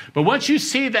happens. But once you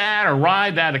see that or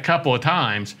ride that a couple of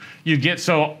times,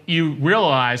 you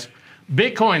realize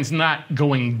Bitcoin's not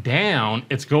going down,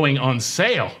 it's going on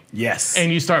sale. Yes.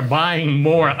 And you start buying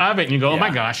more of it and you go, oh my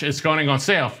Yeah. gosh, it's going on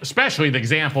sale. Especially the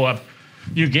example of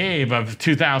you gave of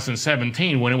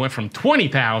 2017 when it went from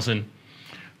 20,000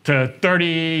 to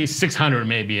 3,600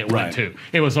 maybe it went Right. to.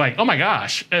 It was like, oh my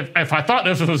gosh, if I thought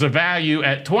this was a value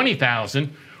at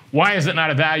 20,000, why is it not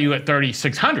a value at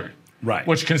 3,600? Right.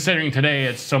 Which, considering today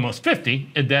it's almost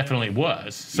 50, it definitely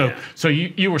was. So, Yeah. so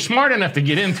you were smart enough to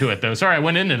get into it, though. Sorry, I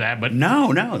went into that, but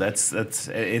No, that's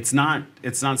it's not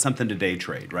something to day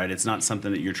trade, right? It's not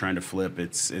something that you're trying to flip.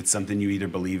 It's something you either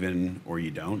believe in or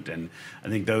you don't. And I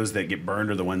think those that get burned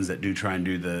are the ones that do try and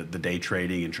do the day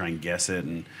trading and try and guess it.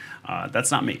 And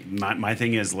that's not me. My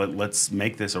thing is let's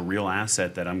make this a real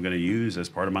asset that I'm going to use as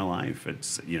part of my life.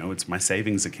 It's it's my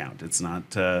savings account. It's not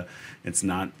the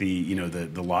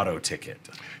the lotto ticket.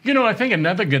 I think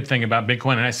another good thing about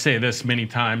Bitcoin, and I say this many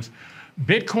times,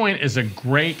 Bitcoin is a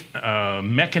great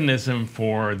mechanism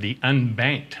for the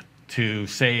unbanked to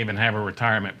save and have a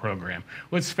retirement program.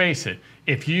 Let's face it,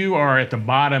 if you are at the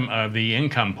bottom of the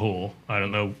income pool, I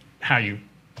don't know how you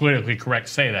politically correct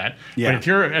say that, Yeah. but if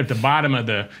you're at the bottom of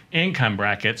the income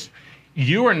brackets,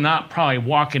 you are not probably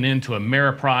walking into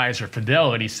Ameriprise or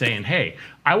Fidelity saying, hey,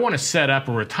 I want to set up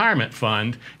a retirement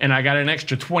fund and I got an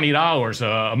extra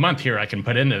 $20 a month here I can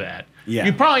put into that. Yeah.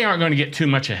 You probably aren't going to get too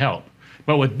much of help.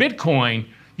 But with Bitcoin,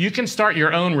 you can start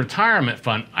your own retirement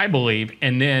fund, I believe,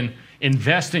 and then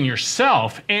invest in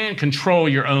yourself and control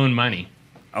your own money.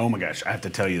 Oh my gosh, I have to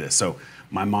tell you this. So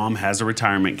my mom has a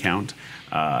retirement account,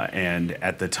 and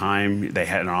at the time they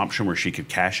had an option where she could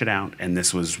cash it out. And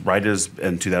this was right as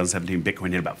in 2017,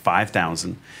 Bitcoin hit about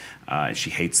 5,000. She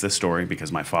hates this story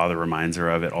because my father reminds her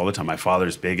of it all the time. My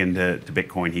father's big into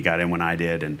Bitcoin. He got in when I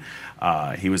did, and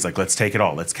he was like, "Let's take it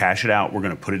all. Let's cash it out. We're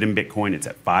going to put it in Bitcoin. It's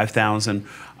at 5,000."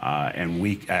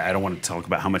 And I don't want to talk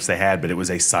about how much they had, but it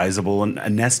was a sizable a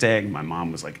nest egg. My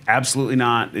mom was like, "Absolutely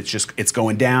not. It's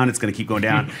going down. It's going to keep going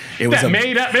down." It was That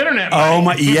made up internet money. Oh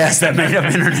my! Yes, that made up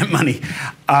internet money.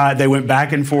 They went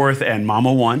back and forth, and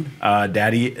Mama won.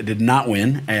 Daddy did not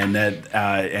win,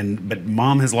 but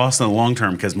Mom has lost in the long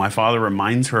term because my father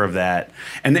reminds her of that.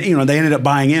 And they ended up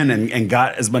buying in and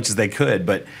got as much as they could,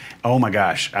 but. Oh my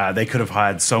gosh, they could have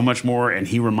had so much more, and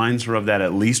he reminds her of that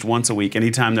at least once a week.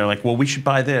 Anytime they're like, "Well, we should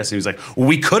buy this," and he's like, "Well,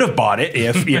 we could have bought it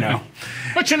if."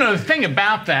 But the thing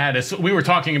about that is, we were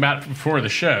talking about before the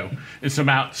show, it's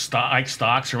about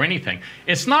stocks or anything.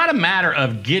 It's not a matter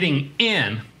of getting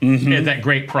in at that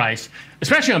great price,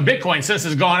 especially on Bitcoin, since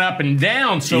it's gone up and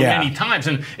down so Yeah. many times,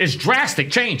 and it's drastic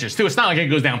changes too. It's not like it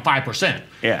goes down 5%.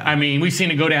 Yeah. I mean, we've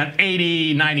seen it go down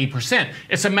 80, 90%.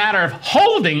 It's a matter of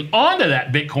holding onto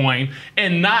that Bitcoin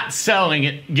and not selling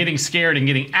it, getting scared and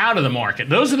getting out of the market.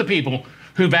 Those are the people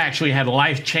who've actually had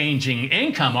life-changing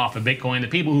income off of Bitcoin, the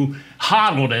people who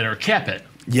hodled it or kept it.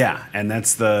 Yeah, and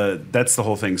that's the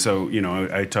whole thing. So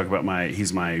I talk about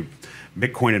he's my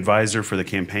Bitcoin advisor for the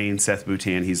campaign, Seth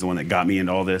Boutan. He's the one that got me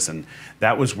into all this, and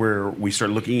that was where we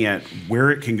started looking at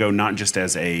where it can go, not just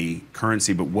as a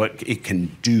currency, but what it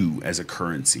can do as a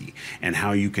currency, and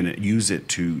how you can use it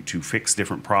to fix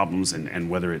different problems, and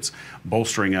whether it's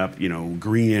bolstering up,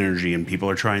 green energy, and people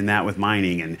are trying that with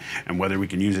mining, and whether we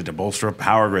can use it to bolster up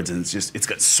power grids, and it's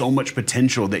got so much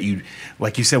potential that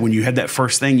like you said, when you had that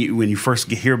first thing, when you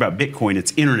first hear about Bitcoin,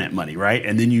 it's internet money, right?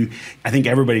 And then I think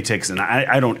everybody takes, and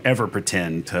I don't ever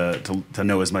pretend to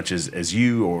know as much as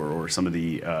you or some of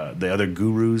the other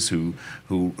gurus who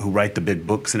write the big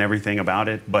books and everything about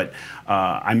it, but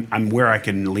I'm where I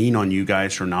can lean on you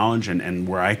guys for knowledge, and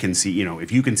where I can see,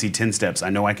 if you can see 10 steps, I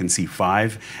know I can see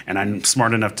 5, and I'm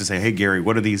smart enough to say, hey Gary,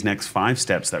 what are these next 5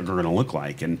 steps that are going to look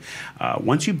like? And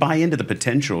once you buy into the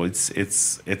potential,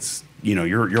 it's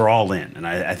you're all in, and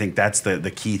I think that's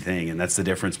the key thing, and that's the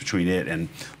difference between it and,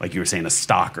 like you were saying, a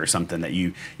stock or something that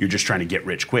you're just trying to get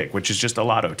rich quick, which is just a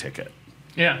lotto ticket.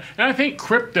 Yeah, and I think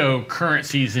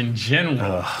cryptocurrencies in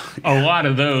general, a lot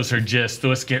of those are just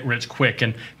let's get rich quick.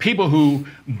 And people who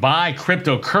buy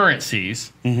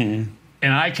cryptocurrencies, and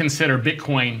I consider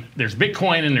Bitcoin, there's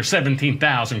Bitcoin and there's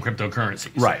 17,000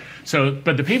 cryptocurrencies. Right. So,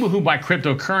 but the people who buy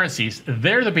cryptocurrencies,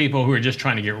 they're the people who are just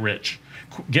trying to get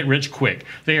rich quick.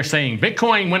 They are saying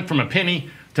Bitcoin went from a penny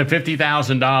to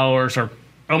 $50,000 or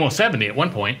almost 70 at one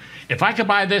point. If I could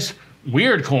buy this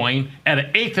weird coin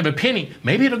at 1/8 of a penny,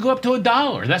 maybe it'll go up to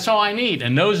 $1. That's all I need.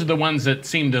 And those are the ones that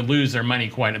seem to lose their money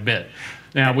quite a bit.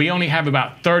 Now, we only have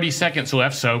about 30 seconds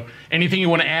left, so anything you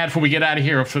want to add before we get out of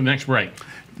here for the next break?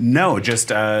 No,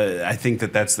 just I think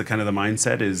that's the kind of the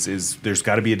mindset is there's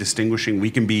got to be a distinguishing.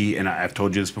 We can be, and I've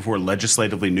told you this before,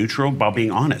 legislatively neutral while being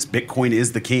honest. Bitcoin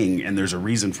is the king, and there's a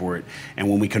reason for it. And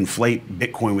when we conflate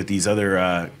Bitcoin with these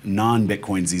other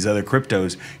non-Bitcoins, these other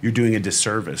cryptos, you're doing a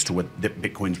disservice to what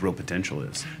Bitcoin's real potential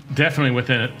is. Definitely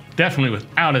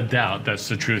without a doubt, that's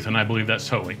the truth, and I believe that's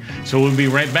totally. So we'll be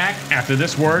right back after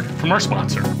this word from our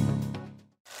sponsor.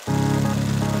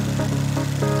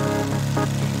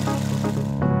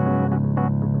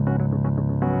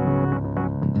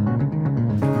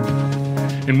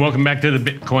 And welcome back to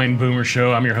the Bitcoin Boomer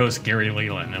Show. I'm your host, Gary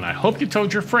Leland, and I hope you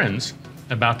told your friends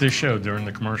about this show during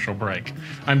the commercial break.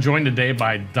 I'm joined today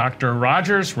by Dr.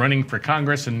 Rogers, running for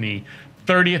Congress in the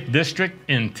 30th District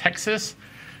in Texas.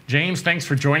 James, thanks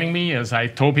for joining me. As I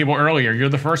told people earlier, you're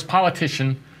the first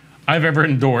politician I've ever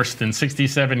endorsed in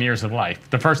 67 years of life.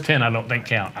 The first 10 I don't think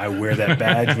count. I wear that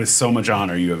badge with so much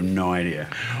honor, you have no idea.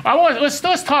 Let's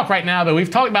talk right now, though. We've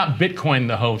talked about Bitcoin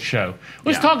the whole show.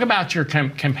 Let's talk about your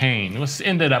campaign. Let's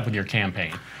end it up with your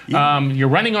campaign. Yeah. You're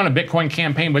running on a Bitcoin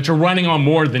campaign, but you're running on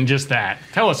more than just that.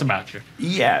 Tell us about you.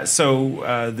 Yeah,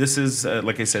 so this is,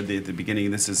 like I said at the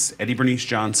beginning, this is Eddie Bernice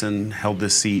Johnson held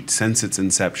this seat since its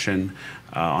inception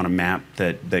on a map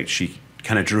that she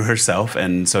kind of drew herself,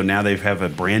 and so now they have a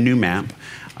brand new map.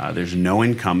 There's no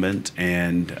incumbent,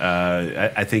 and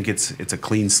I think it's a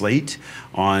clean slate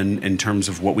in terms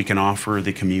of what we can offer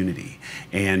the community.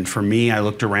 And for me, I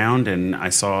looked around and I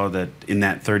saw that in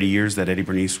that 30 years that Eddie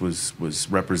Bernice was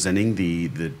representing the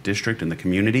district and the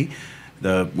community,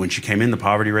 when she came in, the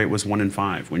poverty rate was 1 in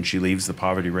 5. When she leaves, the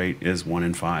poverty rate is 1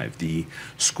 in 5. The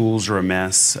schools are a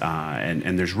mess,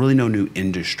 and there's really no new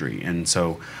industry. And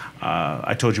so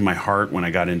I told you my heart when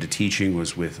I got into teaching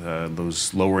was with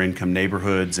those lower income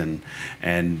neighborhoods and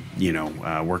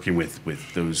working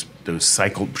with those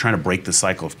cycle, trying to break the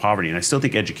cycle of poverty. And I still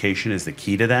think education is the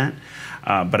key to that.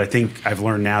 But I think I've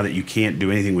learned now that you can't do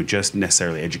anything with just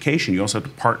necessarily education. You also have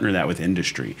to partner that with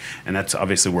industry. And that's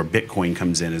obviously where Bitcoin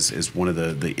comes in as one of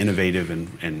the innovative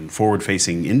and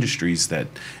forward-facing industries that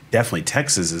definitely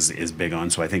Texas is big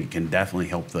on. So I think it can definitely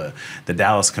help the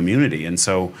Dallas community. And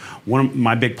so one of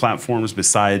my big platforms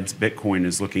besides Bitcoin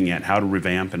is looking at how to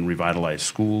revamp and revitalize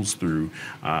schools through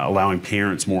allowing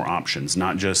parents more options.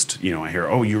 Not just, I hear,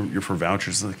 oh, you're for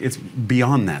vouchers. It's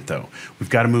beyond that, though. We've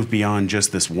got to move beyond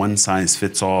just this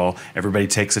one-size-fits-all, everybody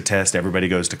takes a test, everybody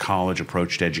goes to college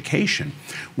approach to education.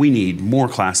 We need more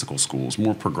classical schools,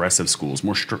 more progressive schools,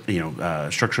 more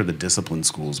structure of the discipline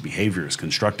schools, behaviorists,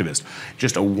 constructivists,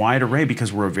 just a wide array,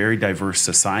 because we're a very diverse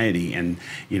society. And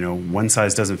one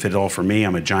size doesn't fit all for me.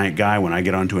 I'm a giant guy. When I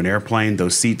get onto an airplane,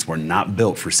 those seats were not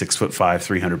built for 6'5",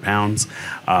 300 pounds.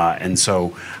 And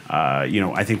so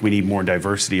I think we need more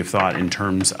diversity of thought in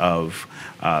terms of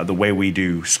the way we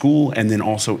do school, and then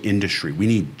also industry. We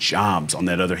need jobs on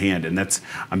that other hand, and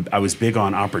I was big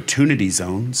on opportunity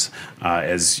zones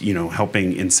as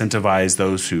helping incentivize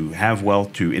those who have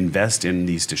wealth to invest in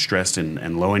these distressed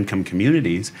and low-income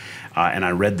communities. And I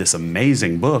read this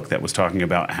amazing book that was talking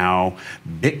about how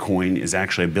Bitcoin is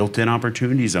actually a built-in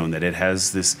opportunity zone, that it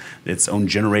has its own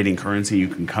generating currency. You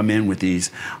can come in with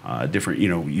these different,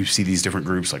 you see these different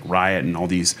groups like Riot and all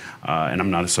these, and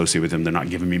I'm not associated with them. They're not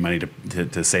giving me money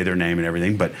to say their name and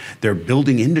everything, but they're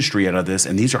building industry out of this,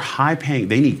 and these are high-paying.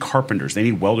 They need carpenters, they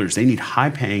need welders, they need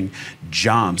high-paying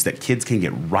jobs that kids can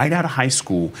get right out of high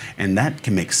school, and that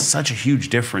can make such a huge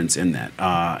difference in that,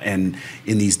 and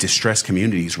in these distressed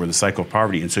communities where the cycle of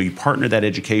poverty. And so you partner that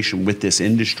education with this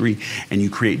industry, and you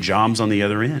create jobs on the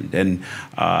other end. And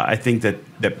I think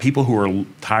that people who are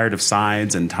tired of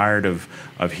sides and tired of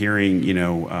hearing,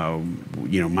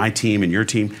 my team and your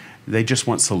team, they just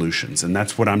want solutions. And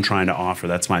that's what I'm trying to offer.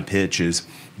 That's my pitch is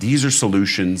these are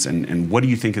solutions, and what do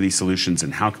you think of these solutions,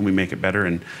 and how can we make it better?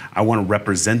 And I want to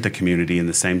represent the community in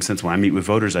the same sense. When I meet with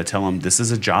voters, I tell them this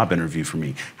is a job interview for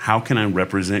me. How can I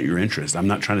represent your interest? I'm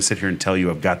not trying to sit here and tell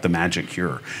you I've got the magic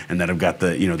cure and that I've got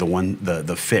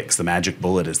the fix, the magic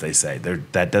bullet, as they say.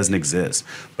 That doesn't exist.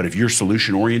 But if you're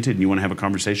solution oriented and you want to have a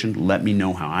conversation, let me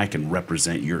know how I can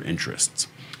represent your interests.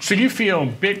 So you feel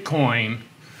Bitcoin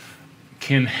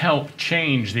can help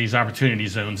change these opportunity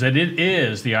zones, that it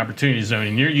is the opportunity zone,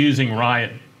 and you're using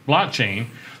Riot blockchain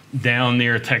down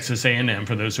near Texas A&M,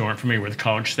 for those who aren't familiar with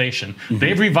College Station. Mm-hmm.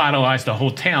 They've revitalized a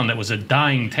whole town that was a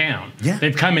dying town. Yeah.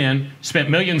 They've come in, spent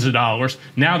millions of dollars.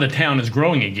 Now the town is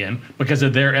growing again because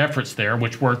of their efforts there,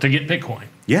 which were to get Bitcoin.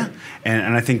 Yeah,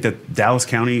 and I think that Dallas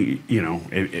County,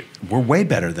 we're way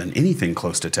better than anything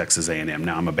close to Texas A&M.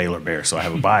 Now, I'm a Baylor Bear, so I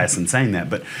have a bias in saying that.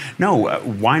 But no,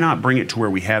 why not bring it to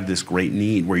where we have this great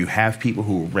need, where you have people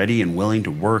who are ready and willing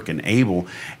to work and able,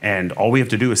 and all we have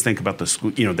to do is think about the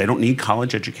school. They don't need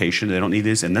college education. They don't need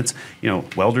this, and that's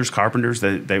welders, carpenters.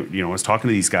 I was talking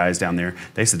to these guys down there.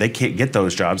 They said they can't get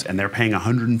those jobs, and they're paying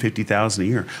 $150,000 a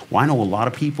year. Well, I know a lot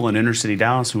of people in inner city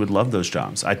Dallas who would love those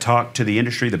jobs. I talked to the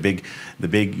industry. The big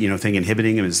thing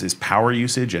inhibiting them is power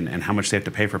usage and how much they have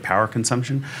to pay for power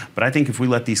consumption. But I think if we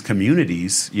let these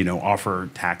communities, offer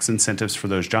tax incentives for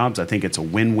those jobs, I think it's a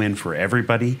win-win for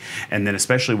everybody. And then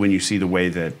especially when you see the way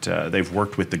that they've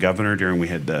worked with the governor during we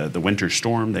had the winter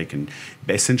storm, they can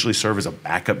essentially serve as a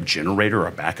backup generator or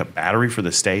a backup battery for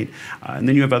the state. And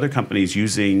then you have other companies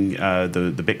using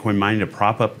the Bitcoin mining to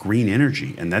prop up green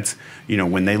energy. And that's,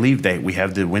 when they leave, we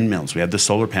have the windmills, we have the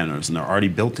solar panels, and they're already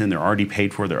built in, they're already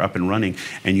paid for, they're up and running.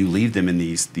 And you leave them in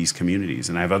these communities.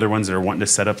 And I have other ones that are wanting to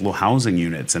set up little housing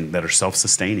units and that are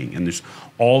self-sustaining. And there's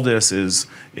all this is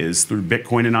through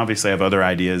Bitcoin, and obviously I have other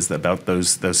ideas about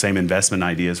those same investment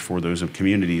ideas for those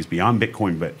communities beyond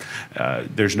Bitcoin. But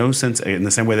there's no sense, in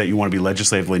the same way that you want to be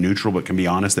legislatively neutral but can be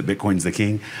honest that Bitcoin's the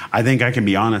king, I think I can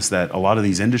be honest that a lot of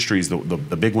these industries, the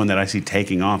big one that I see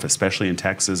taking off, especially in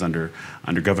Texas under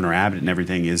Governor Abbott and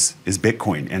everything, is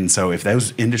Bitcoin. And so if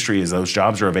those industries, those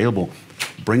jobs are available,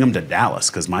 bring them to Dallas,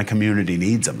 because my community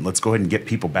needs them. Let's go ahead and get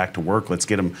people back to work. Let's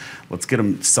get them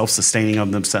self-sustaining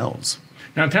of themselves.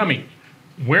 Now tell me,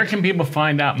 where can people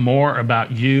find out more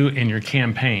about you and your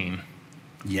campaign?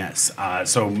 Yes.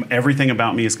 So everything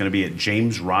about me is going to be at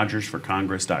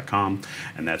jamesrogersforcongress.com,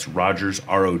 and that's Rogers,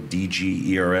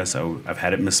 Rodgers. I've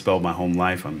had it misspelled my whole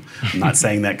life. I'm not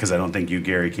saying that because I don't think you,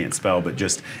 Gary, can't spell, but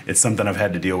just it's something I've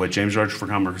had to deal with.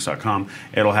 jamesrogersforcongress.com.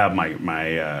 It'll have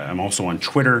my I'm also on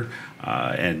Twitter.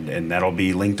 And that'll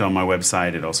be linked on my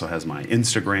website. It also has my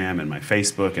Instagram and my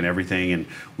Facebook and everything. And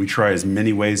we try as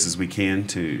many ways as we can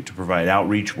to provide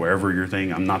outreach wherever you're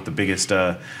thinking. I'm not the biggest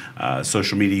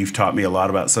social media. You've taught me a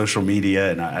lot about social media,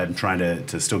 and I'm trying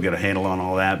to still get a handle on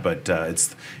all that. But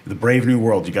it's the brave new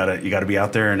world. You gotta be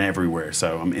out there and everywhere.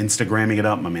 So I'm Instagramming it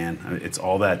up, my man. It's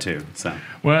all that too. So.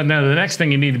 Well, now the next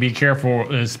thing you need to be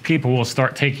careful is people will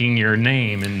start taking your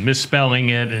name and misspelling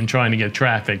it and trying to get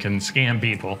traffic and scam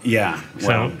people. Yeah.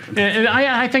 Well, so and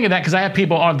I think of that because I have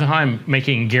people all the time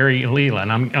making Gary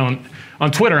Leland. I'm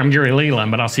on Twitter, I'm Gary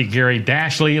Leland, but I'll see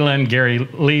Gary-Leland, Gary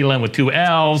Leland with 2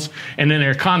 L's, and then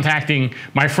they're contacting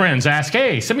my friends, ask,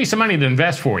 hey, send me some money to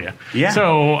invest for you. Yeah.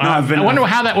 So I wonder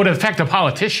how that would affect a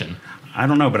politician. I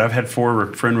don't know, but I've had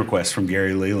 4 friend requests from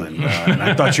Gary Leland, and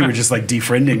I thought you were just like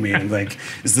defriending me and like,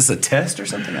 is this a test or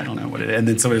something? I don't know what it is. And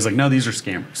then somebody's like, no, these are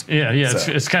scammers. Yeah,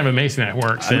 so, it's kind of amazing that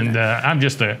works. Okay. And I'm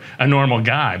just a normal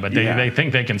guy, but they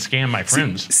think they can scam my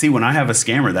friends. See, when I have a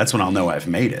scammer, that's when I'll know I've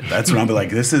made it. That's when I'll be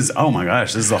like, oh my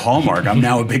gosh, this is a hallmark. I'm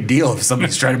now a big deal if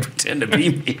somebody's trying to pretend to be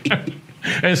me.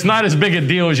 It's not as big a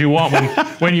deal as you want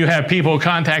when you have people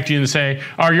contact you and say,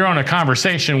 or you're on a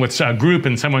conversation with a group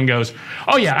and someone goes,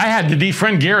 oh yeah, I had to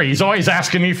defriend Gary. He's always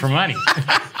asking me for money.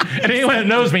 And anyone that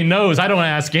knows me knows I don't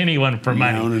ask anyone for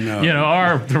money,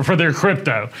 or for their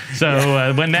crypto.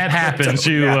 So when that happens,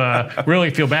 you really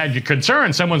feel bad. You're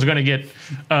concerned someone's going to get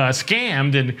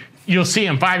scammed, and you'll see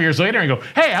him 5 years later and go,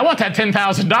 hey, I want that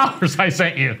 $10,000 I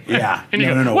sent you. Yeah. And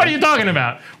you go, what are you talking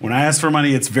about? When I ask for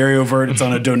money, it's very overt. It's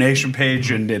on a donation page,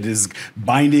 and it is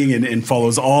binding and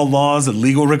follows all laws and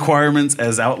legal requirements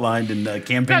as outlined in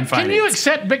campaign finance. Can you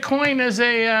accept Bitcoin as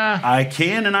a... I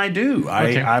can and I do.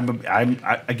 Okay.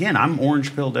 I'm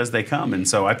orange-pilled as they come, and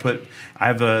so I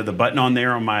have the button on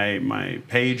there on my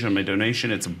page, on my donation.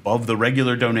 It's above the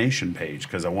regular donation page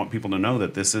because I want people to know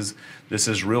that this is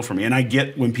real for me. And I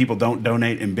get when people don't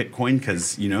donate in Bitcoin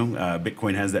because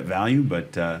Bitcoin has that value,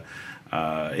 but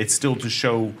it's still to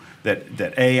show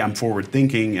that I'm forward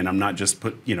thinking and I'm not just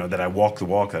that I walk the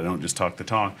walk, that I don't just talk the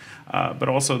talk, but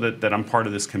also that I'm part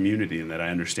of this community and that I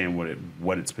understand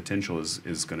what its potential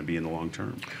is going to be in the long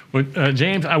term. Well,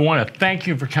 James, I want to thank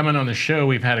you for coming on the show.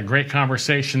 We've had a great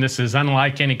conversation. This is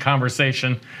unlike any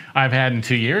conversation I've had in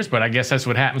 2 years, but I guess that's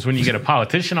what happens when you get a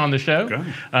politician on the show.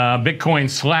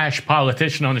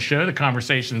 Bitcoin/politician on the show. The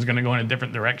conversation is going to go in a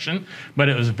different direction, but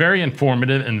it was very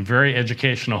informative and very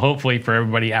educational, hopefully for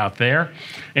everybody out there.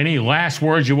 Any last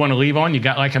words you want to leave on? You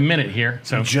got like a minute here.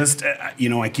 So just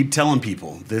I keep telling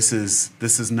people this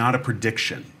is not a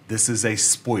prediction. This is a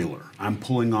spoiler. I'm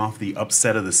pulling off the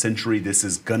upset of the century. This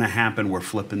is gonna happen. We're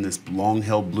flipping this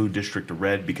long-held blue district to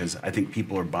red because I think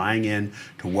people are buying in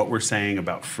to what we're saying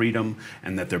about freedom,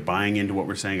 and that they're buying into what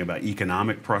we're saying about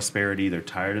economic prosperity. They're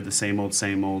tired of the same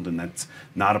old, and that's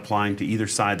not applying to either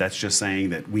side. That's just saying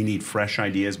that we need fresh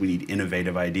ideas, we need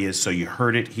innovative ideas. So you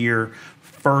heard it here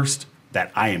first, that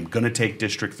I am going to take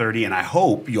District 30, and I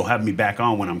hope you'll have me back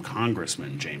on when I'm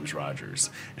Congressman James Rogers,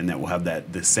 and that we'll have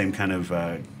this same kind of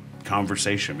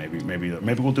conversation. Maybe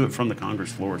we'll do it from the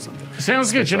Congress floor or something.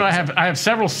 Sounds good. You know, I have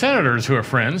several senators who are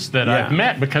friends that I've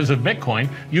met because of Bitcoin.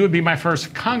 You would be my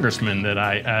first congressman that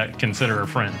I consider a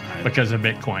friend because of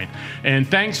Bitcoin. And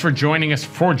thanks for joining us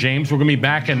for James. We're going to be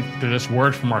back into this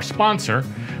word from our sponsor,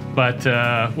 but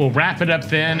we'll wrap it up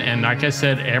then. And like I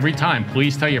said, every time,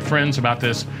 please tell your friends about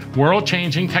this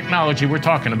world-changing technology we're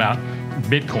talking about,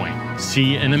 Bitcoin.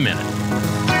 See you in a minute.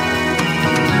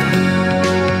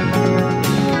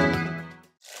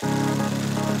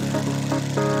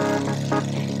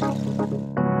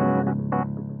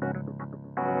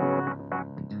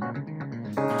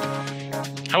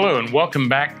 Hello and welcome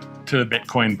back to the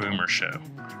Bitcoin Boomer Show.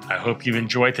 I hope you've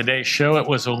enjoyed today's show. It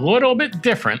was a little bit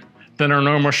different than our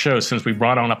normal show since we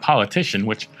brought on a politician,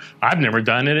 which I've never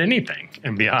done at anything,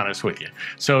 and be honest with you.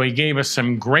 So he gave us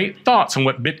some great thoughts on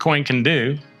what Bitcoin can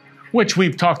do, which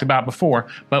we've talked about before,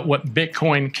 but what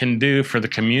Bitcoin can do for the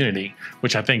community,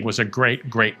 which I think was a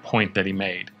great point that he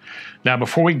made. Now,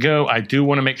 before we go, I do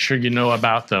want to make sure you know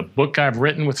about the book I've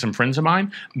written with some friends of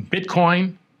mine,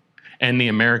 Bitcoin and the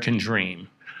American Dream.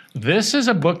 This is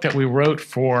a book that we wrote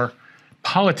for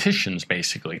politicians,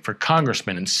 basically, for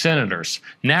congressmen and senators,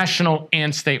 national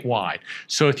and statewide.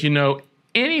 So if you know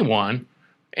anyone,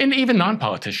 and even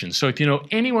non-politicians, so if you know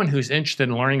anyone who's interested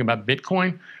in learning about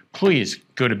Bitcoin, please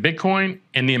go to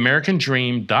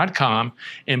bitcoinandtheamericandream.com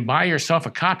and buy yourself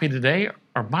a copy today,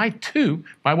 or buy two,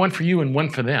 buy one for you and one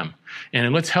for them.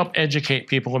 And let's help educate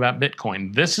people about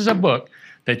Bitcoin. This is a book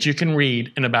that you can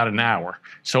read in about an hour.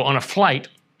 So on a flight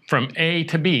from A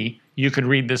to B, you could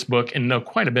read this book and know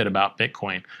quite a bit about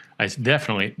Bitcoin.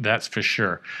 Definitely, that's for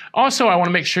sure. Also, I want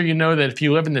to make sure you know that if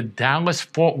you live in the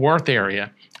Dallas-Fort Worth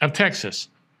area of Texas,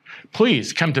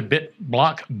 please come to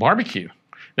BitBlock Barbecue.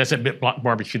 That's at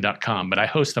bitblockbarbecue.com. But I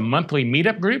host a monthly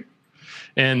meetup group,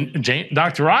 and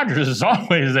Dr. Rogers is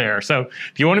always there. So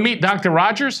if you want to meet Dr.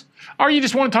 Rogers, or you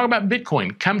just want to talk about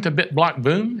Bitcoin, come to BitBlock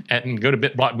Boom and go to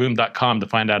bitblockboom.com to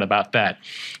find out about that.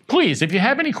 Please, if you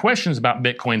have any questions about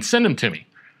Bitcoin, send them to me,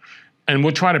 and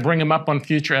we'll try to bring them up on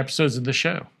future episodes of the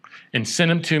show. And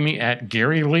send them to me at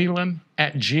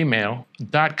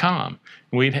garyleland@gmail.com.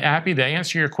 We'd be happy to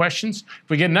answer your questions. If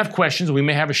we get enough questions, we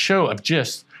may have a show of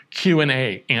just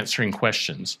Q&A answering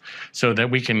questions so that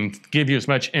we can give you as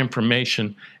much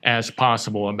information as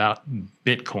possible about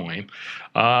Bitcoin.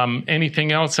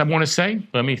 Anything else I want to say?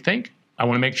 Let me think. I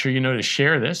want to make sure you know to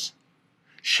share this.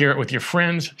 Share it with your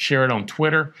friends. Share it on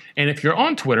Twitter. And if you're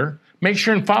on Twitter, make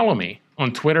sure and follow me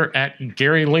on Twitter at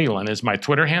Gary Leland is my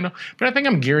Twitter handle. But I think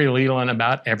I'm Gary Leland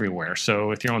about everywhere.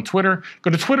 So if you're on Twitter, go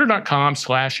to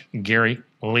twitter.com/Gary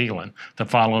Leland to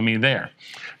follow me there.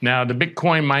 Now, the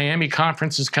Bitcoin Miami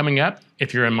conference is coming up.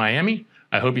 If you're in Miami,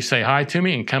 I hope you say hi to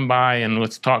me and come by and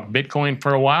let's talk Bitcoin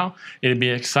for a while. It'd be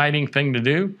an exciting thing to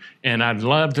do, and I'd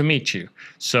love to meet you.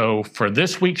 So for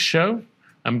this week's show,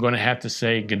 I'm going to have to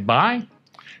say goodbye.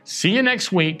 See you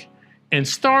next week, and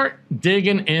start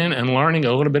digging in and learning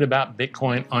a little bit about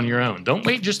Bitcoin on your own. Don't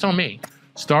wait just on me.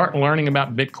 Start learning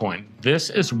about Bitcoin. This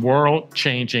is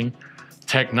world-changing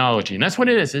technology, and that's what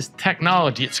it is. It's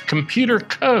technology. It's computer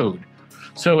code.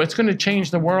 So it's going to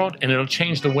change the world, and it'll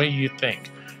change the way you think.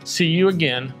 See you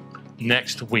again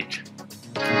next week.